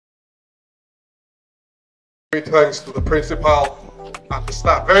Great thanks to the principal and the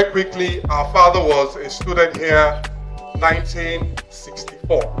staff. Very quickly, our father was a student here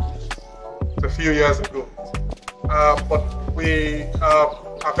 1964. It's a few years ago. But we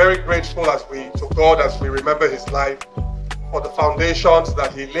are very grateful to God as we remember his life for the foundations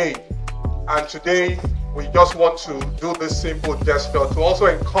that he laid. And today, we just want to do this simple gesture to also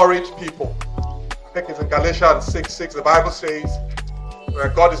encourage people. I think it's in Galatians 6:6, the Bible says, where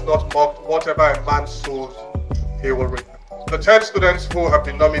God is not mocked, whatever a man sows, he will reap. The 10 students who have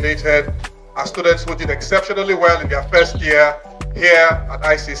been nominated are students who did exceptionally well in their first year here at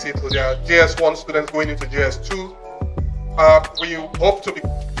ICC, to their GS1 students going into GS2. We hope to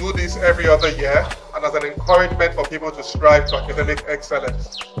do this every other year and as an encouragement for people to strive for academic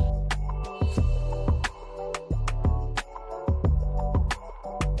excellence.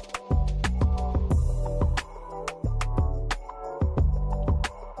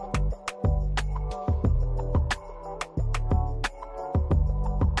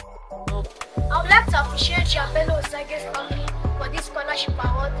 I would like to appreciate your Belo-Osagie family for this scholarship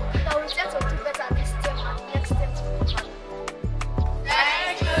award that will